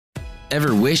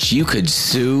Ever wish you could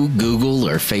sue Google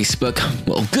or Facebook?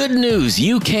 Well, good news,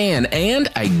 you can, and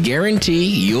I guarantee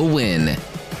you'll win.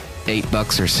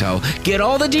 $8 or so. Get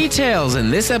all the details in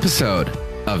this episode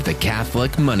of The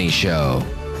Catholic Money Show.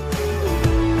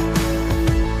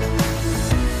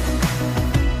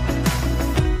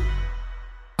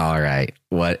 All right,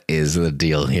 what is the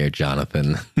deal here,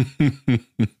 Jonathan?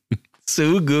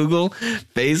 Sue Google,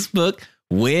 Facebook,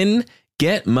 win,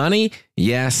 get money?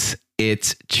 Yes,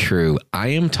 it's true. I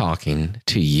am talking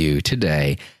to you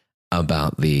today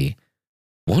about the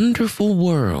wonderful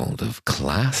world of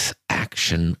class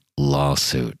action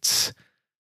lawsuits.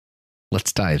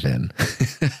 Let's dive in.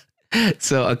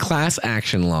 So a class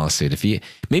action lawsuit,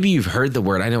 maybe you've heard the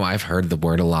word. I know I've heard the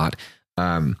word a lot.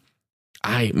 I'll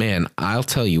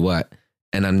tell you what,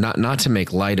 and I'm not to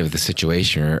make light of the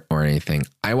situation or anything.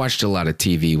 I watched a lot of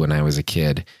TV when I was a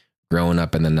kid growing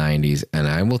up in the 90s, and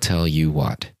I will tell you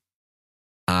what.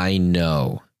 I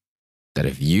know that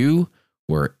if you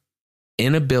were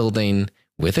in a building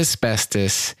with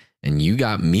asbestos and you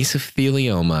got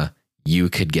mesothelioma, you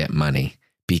could get money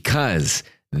because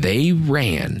they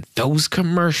ran those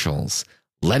commercials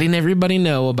letting everybody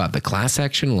know about the class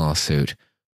action lawsuit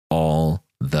all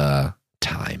the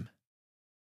time.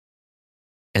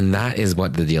 And that is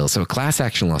what the deal is. So a class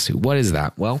action lawsuit, what is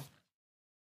that? Well,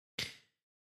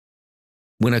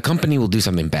 when a company will do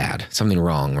something bad, something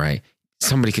wrong, right?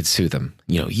 Somebody could sue them.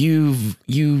 You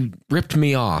ripped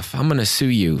me off. I'm going to sue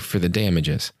you for the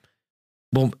damages.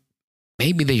 Well,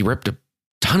 maybe they ripped a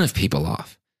ton of people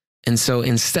off. And so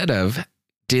instead of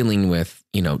dealing with,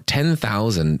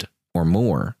 10,000 or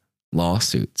more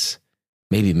lawsuits,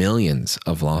 maybe millions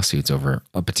of lawsuits over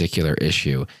a particular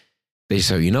issue, they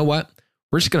say, you know what?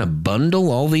 We're just going to bundle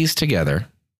all these together,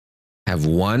 have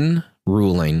one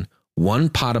ruling, one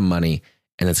pot of money,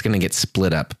 and it's going to get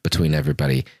split up between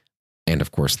everybody. And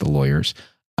of course, the lawyers,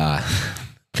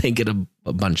 they get a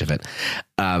bunch of it.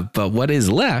 But what is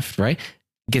left, right,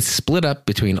 gets split up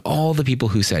between all the people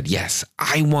who said, yes,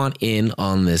 I want in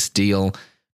on this deal.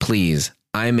 Please,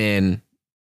 I'm in.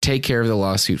 Take care of the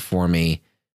lawsuit for me.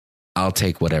 I'll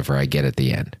take whatever I get at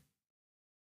the end.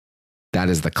 That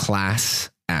is the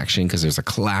class action, because there's a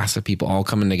class of people all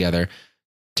coming together,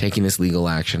 taking this legal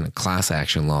action, a class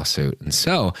action lawsuit. And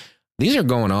so these are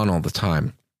going on all the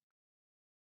time.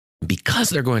 Because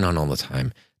they're going on all the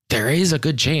time, there is a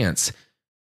good chance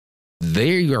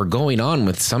they are going on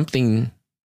with something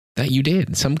that you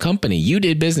did. Some company you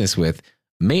did business with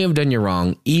may have done you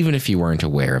wrong, even if you weren't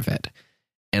aware of it.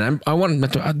 And I'm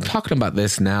talking about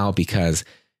this now because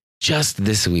just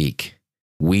this week,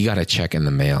 we got a check in the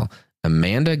mail.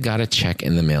 Amanda got a check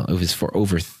in the mail. It was for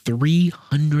over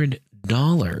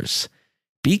 $300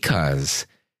 because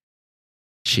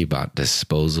she bought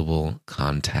disposable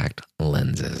contact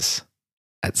lenses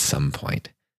at some point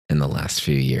in the last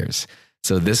few years.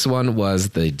 So this one was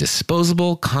the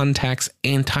disposable contacts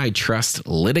antitrust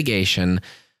litigation.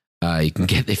 You can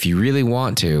get, if you really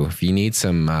want to, if you need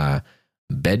some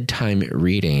bedtime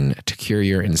reading to cure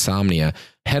your insomnia,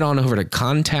 head on over to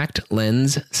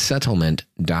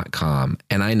contactlenssettlement.com.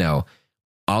 And I know,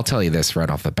 I'll tell you this right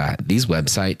off the bat, these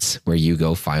websites where you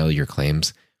go file your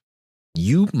claims,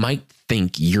 you might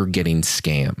think you're getting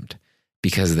scammed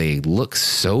because they look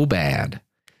so bad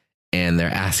and they're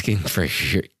asking for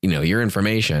your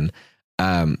information.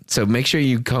 So make sure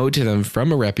you go to them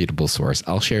from a reputable source.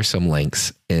 I'll share some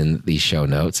links in the show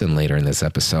notes and later in this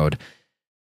episode.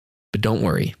 But don't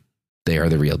worry, they are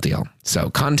the real deal. So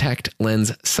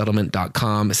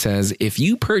contactlenssettlement.com says if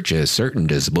you purchase certain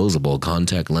disposable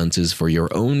contact lenses for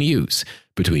your own use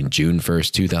between June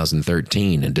 1st,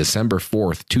 2013 and December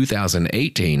 4th,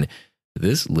 2018,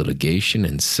 this litigation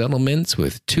and settlements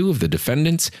with two of the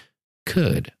defendants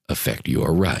could affect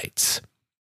your rights.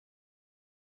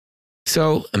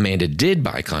 So Amanda did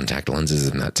buy contact lenses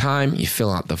in that time. You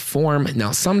fill out the form.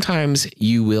 Now, sometimes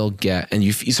you will get,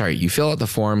 you fill out the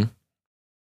form.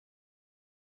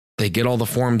 They get all the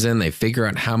forms in. They figure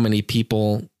out how many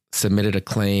people submitted a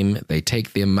claim. They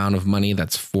take the amount of money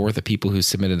that's for the people who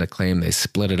submitted a claim. They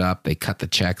split it up. They cut the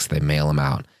checks. They mail them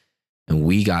out. And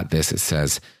we got this. It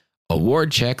says,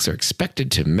 award checks are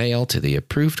expected to mail to the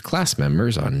approved class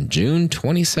members on June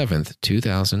 27th,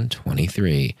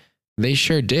 2023. They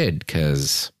sure did,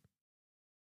 because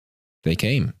they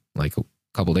came like a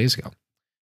couple days ago.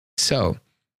 So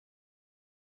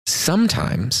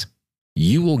sometimes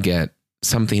you will get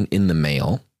something in the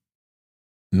mail,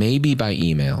 maybe by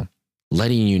email,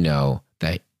 letting you know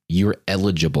that you're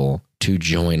eligible to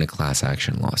join a class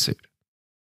action lawsuit.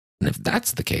 And if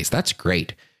that's the case, that's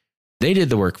great. They did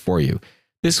the work for you.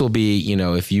 This will be,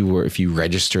 if you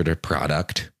registered a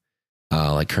product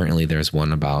Like currently there's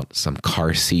one about some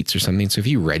car seats or something. So if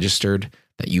you registered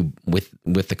that you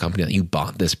with the company that you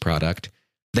bought this product,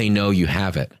 they know you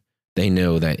have it. They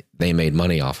know that they made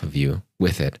money off of you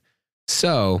with it.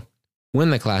 So when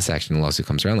the class action lawsuit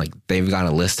comes around, like they've got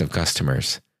a list of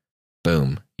customers.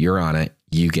 Boom, you're on it.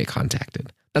 You get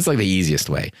contacted. That's like the easiest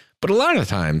way. But a lot of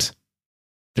times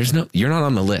you're not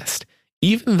on the list,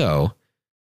 even though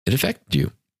it affected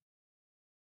you.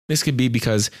 This could be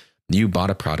because you bought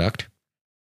a product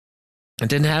and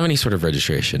didn't have any sort of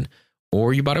registration,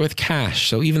 or you bought it with cash.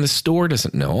 So even the store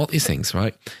doesn't know all these things,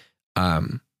 right?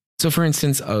 So for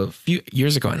instance, a few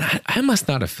years ago, and I must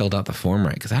not have filled out the form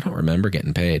right because I don't remember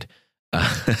getting paid.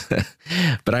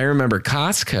 But I remember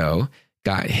Costco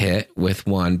got hit with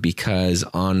one because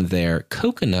on their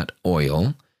coconut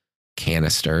oil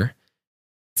canister,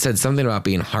 it said something about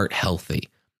being heart healthy.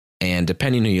 And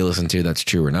depending who you listen to, that's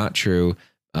true or not true.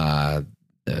 The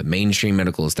mainstream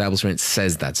medical establishment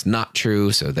says that's not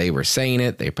true. So they were saying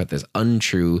it. They put this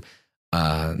untrue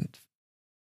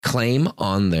claim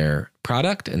on their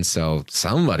product. And so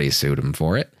somebody sued them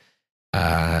for it.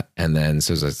 And then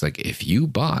so it's like, if you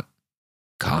bought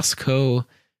Costco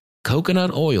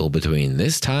coconut oil between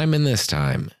this time and this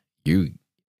time, it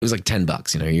was like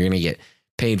 $10, you're going to get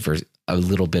paid for a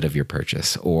little bit of your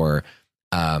purchase. Or,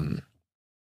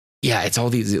 it's all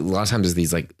these, a lot of times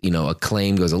these like, a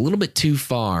claim goes a little bit too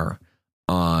far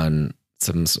on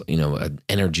some, an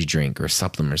energy drink or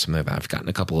supplement or something like that. I've gotten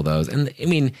a couple of those. And I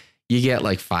mean, you get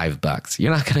like $5.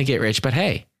 You're not going to get rich, but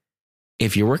hey,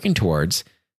 if you're working towards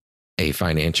a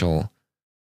financial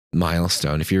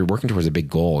milestone, if you're working towards a big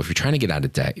goal, if you're trying to get out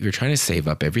of debt, if you're trying to save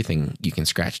up everything you can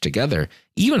scratch together,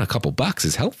 even a couple bucks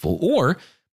is helpful. Or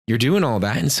you're doing all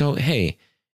that. And so, hey,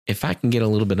 if I can get a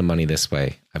little bit of money this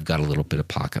way, I've got a little bit of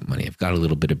pocket money. I've got a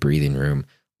little bit of breathing room,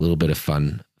 a little bit of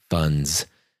funds.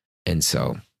 And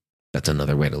so that's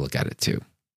another way to look at it too.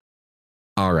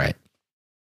 All right.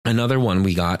 Another one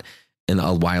we got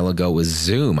a while ago was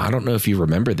Zoom. I don't know if you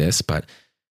remember this, but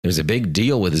there's a big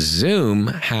deal with Zoom,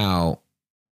 how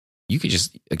you could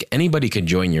just, like, anybody could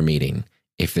join your meeting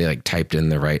if they like typed in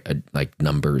the right like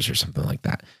numbers or something like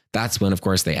that. That's when, of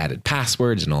course, they added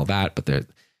passwords and all that, but that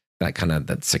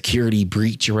security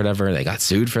breach or whatever, they got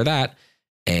sued for that.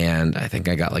 And I think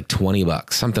I got like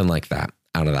 $20, something like that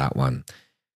out of that one.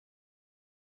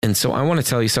 And so I want to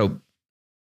tell you, so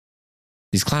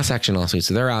these class action lawsuits,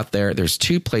 they're out there. There's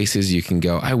two places you can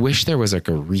go. I wish there was like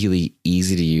a really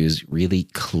easy to use, really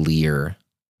clear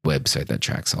website that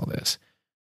tracks all this.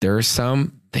 There are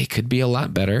some, they could be a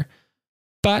lot better,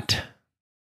 but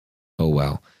oh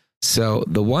well. So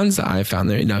the ones that I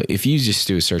found there, if you just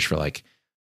do a search for like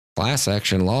class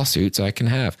action lawsuits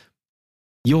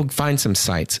you'll find some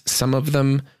sites. Some of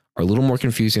them are a little more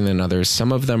confusing than others.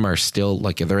 Some of them are still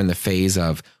like, they're in the phase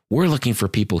of, we're looking for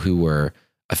people who were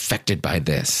affected by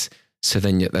this. So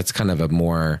then that's kind of it's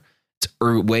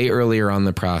way earlier on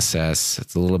the process.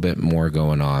 It's a little bit more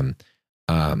going on.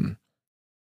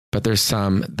 But there's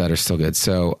some that are still good.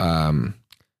 So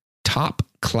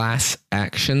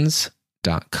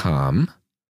topclassactions.com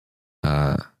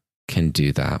can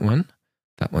do that one.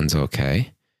 That one's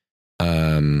okay.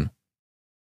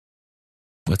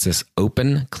 What's this?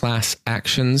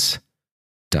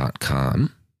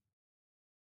 Openclassactions.com.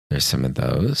 There's some of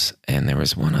those. And there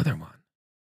was one other one.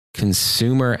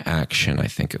 Consumer Action, I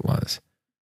think it was.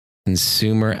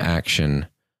 Consumer Action.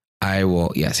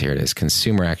 Yes, here it is.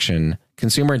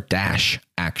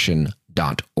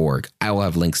 consumer-action.org. I will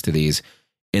have links to these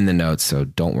in the notes, so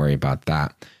don't worry about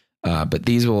that. But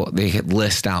they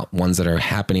list out ones that are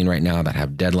happening right now that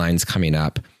have deadlines coming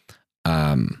up.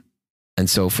 And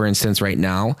so, for instance, right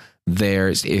now,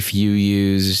 if you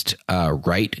used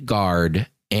Right Guard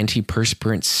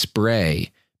antiperspirant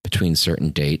spray between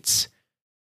certain dates,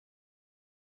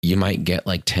 you might get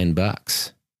like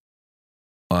 $10.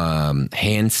 A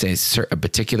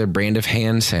particular brand of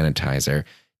hand sanitizer,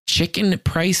 chicken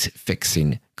price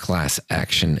fixing class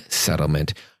action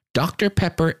settlement, Dr.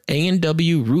 Pepper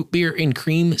A&W root beer and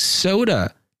cream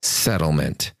soda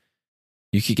settlement.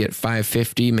 You could get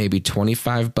 $5.50, maybe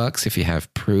 $25 if you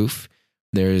have proof.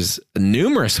 There's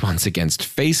numerous ones against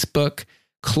Facebook,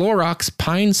 Clorox,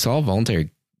 Pine Sol, voluntary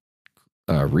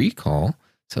recall.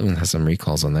 Something has some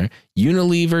recalls on there.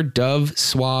 Unilever, Dove,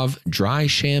 Suave, dry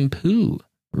shampoo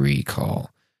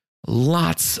recall.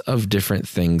 Lots of different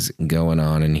things going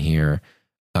on in here.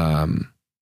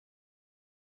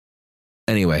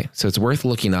 Anyway, so it's worth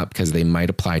looking up because they might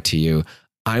apply to you.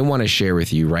 I want to share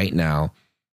with you right now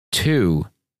two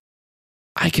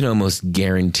I can almost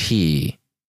guarantee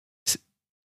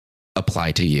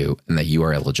apply to you and that you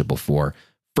are eligible for.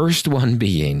 First one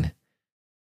being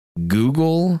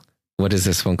Google, what is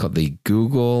this one called? The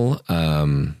Google, let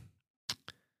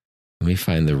me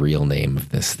find the real name of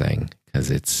this thing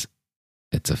because it's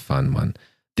a fun one.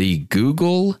 The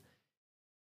Google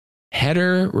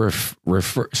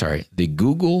the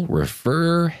Google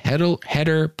Refer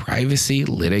Header Privacy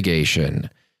Litigation.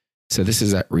 So this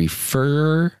is at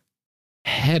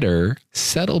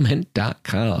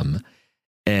referheadersettlement.com.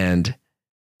 And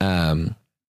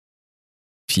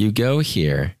if you go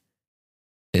here,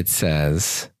 it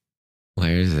says,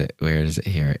 where is it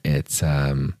here? It's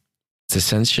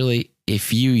essentially,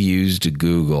 if you used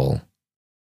Google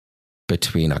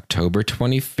between October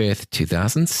 25th,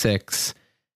 2006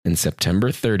 and September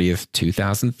 30th,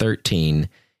 2013,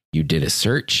 you did a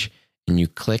search and you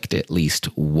clicked at least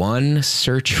one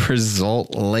search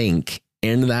result link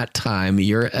in that time,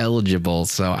 you're eligible.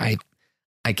 So I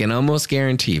can almost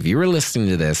guarantee if you were listening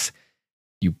to this,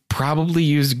 you probably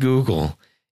used Google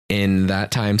in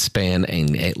that time span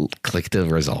and it clicked a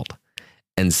result.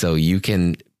 And so you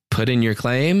can put in your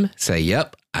claim, say,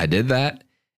 yep, I did that.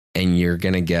 And you're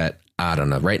going to get, I don't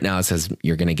know, right now it says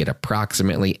you're going to get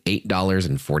approximately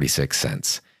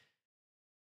 $8.46.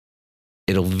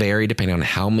 It'll vary depending on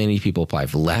how many people apply.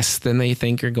 If less than they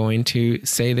think are going to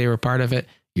say they were part of it,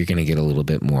 you're going to get a little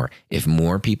bit more. If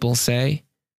more people say,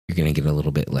 you're going to get a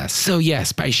little bit less. So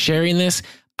yes, by sharing this,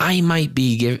 I might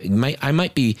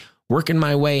be working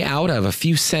my way out of a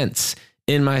few cents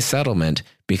in my settlement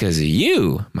because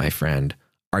you, my friend,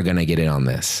 are going to get in on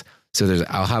this. So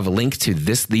I'll have a link to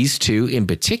these two in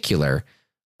particular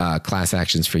class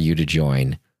actions for you to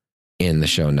join in the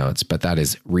show notes. But that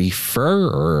is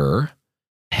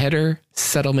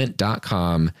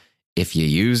referheadersettlement.com if you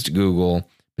used Google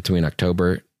between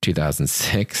October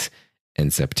 2006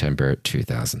 and September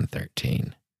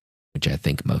 2013, which I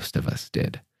think most of us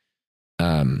did.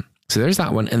 So there's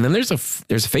that one. And then there's a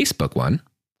Facebook one.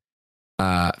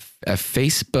 A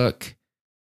Facebook,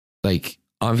 like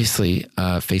obviously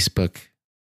Facebook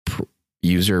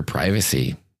user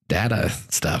privacy data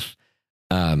stuff.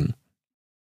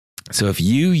 So if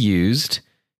you used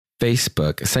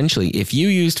Facebook, essentially, if you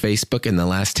used Facebook in the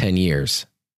last 10 years,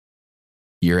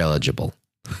 you're eligible.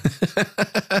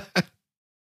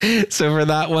 So for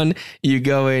that one, you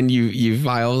go in, you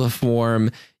file the form,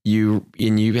 you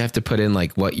have to put in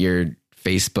like what your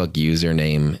Facebook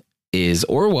username is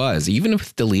or was. Even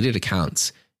with deleted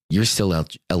accounts, you're still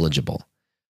eligible.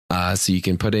 So you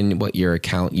can put in what your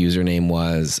account username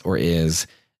was or is,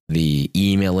 the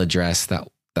email address that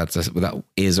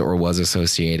is or was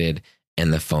associated,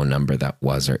 and the phone number that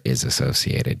was or is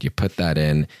associated. You put that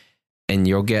in and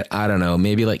you'll get, I don't know,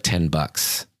 maybe like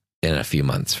 $10 in a few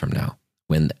months from now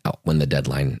when the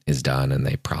deadline is done and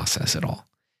they process it all.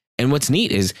 And what's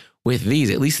neat is with these,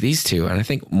 at least these two, and I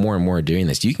think more and more are doing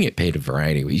this, you can get paid a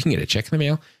variety. You can get a check in the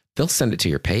mail. They'll send it to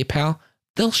your PayPal.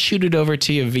 They'll shoot it over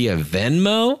to you via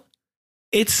Venmo.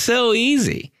 It's so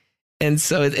easy. And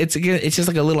so it's just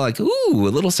like a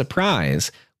little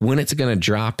surprise when it's going to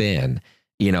drop in.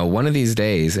 You know, one of these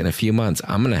days in a few months,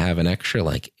 I'm going to have an extra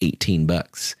like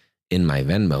 $18 in my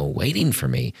Venmo waiting for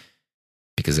me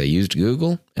because I used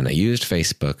Google and I used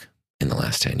Facebook in the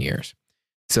last 10 years.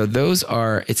 So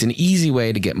it's an easy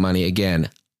way to get money. Again,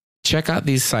 check out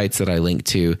these sites that I link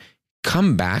to.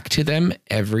 Come back to them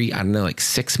every,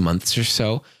 6 months or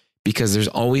so, because there's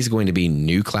always going to be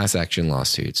new class action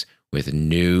lawsuits with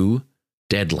new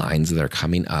deadlines that are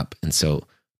coming up. And so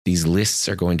these lists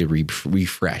are going to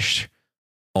refresh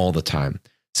all the time.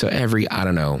 So every,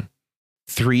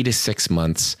 3 to 6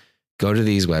 months, go to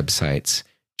these websites,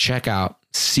 check out,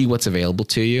 see what's available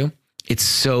to you. It's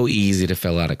so easy to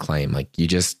fill out a claim. Like you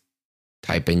just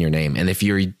type in your name. And if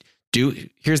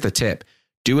here's the tip,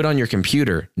 do it on your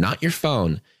computer, not your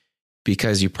phone,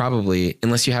 because you probably,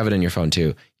 unless you have it in your phone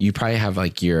too, you probably have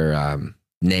like your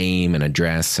name and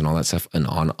address and all that stuff on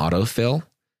autofill.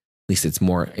 At least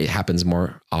it happens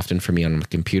more often for me on my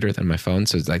computer than my phone.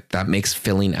 So it's like that makes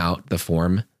filling out the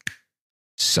form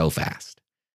so fast.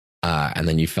 And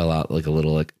then you fill out like a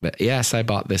little, yes, I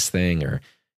bought this thing, or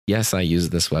yes, I use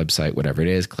this website, whatever it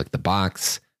is, click the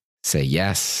box, say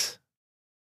yes.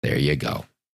 There you go.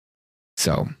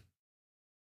 So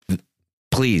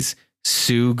please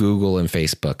sue Google and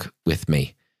Facebook with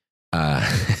me.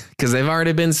 Because they've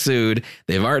already been sued.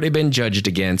 They've already been judged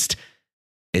against.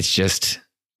 It's just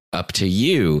up to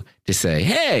you to say,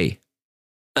 hey,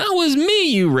 that was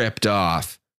me you ripped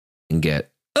off, and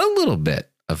get a little bit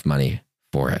of money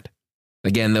for it.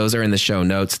 Again, those are in the show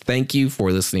notes. Thank you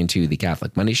for listening to the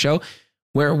Catholic Money Show,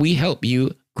 where we help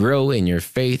you grow in your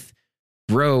faith,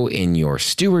 grow in your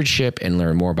stewardship, and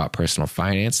learn more about personal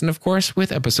finance. And of course,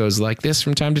 with episodes like this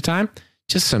from time to time,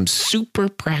 just some super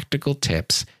practical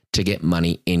tips to get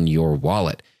money in your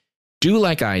wallet. Do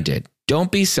like I did.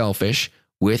 Don't be selfish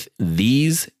with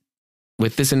this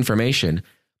information.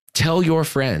 Tell your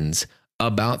friends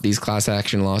about these class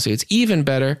action lawsuits. Even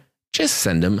better, just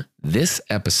send them this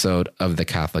episode of the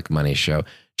Catholic Money Show.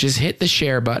 Just hit the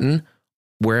share button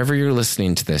wherever you're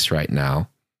listening to this right now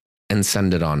and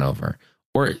send it on over.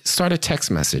 Or start a text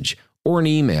message or an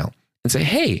email and say,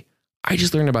 hey, I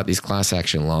just learned about these class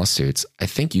action lawsuits. I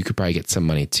think you could probably get some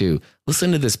money too.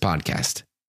 Listen to this podcast.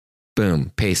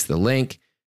 Boom, paste the link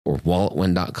or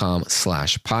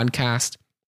walletwin.com/podcast.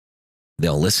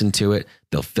 They'll listen to it.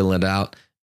 They'll fill it out.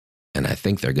 And I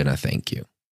think they're going to thank you.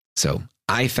 So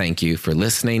I thank you for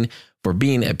listening, for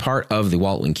being a part of the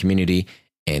WalletWin community.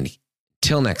 And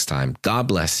till next time, God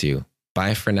bless you.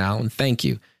 Bye for now. And thank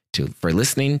you for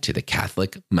listening to the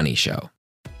Catholic Money Show.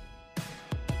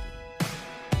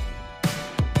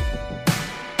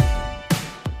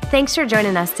 Thanks for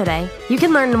joining us today. You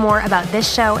can learn more about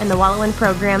this show and the WalletWin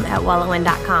program at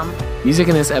walletwin.com. Music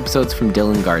in this episode's from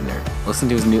Dylan Gardner. Listen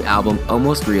to his new album,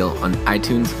 Almost Real, on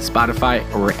iTunes, Spotify,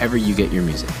 or wherever you get your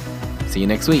music. See you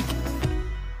next week.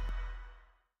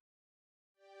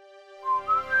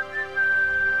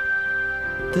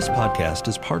 This podcast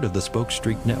is part of the Spoke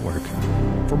Street Network.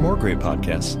 For more great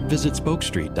podcasts, visit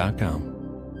spokestreet.com.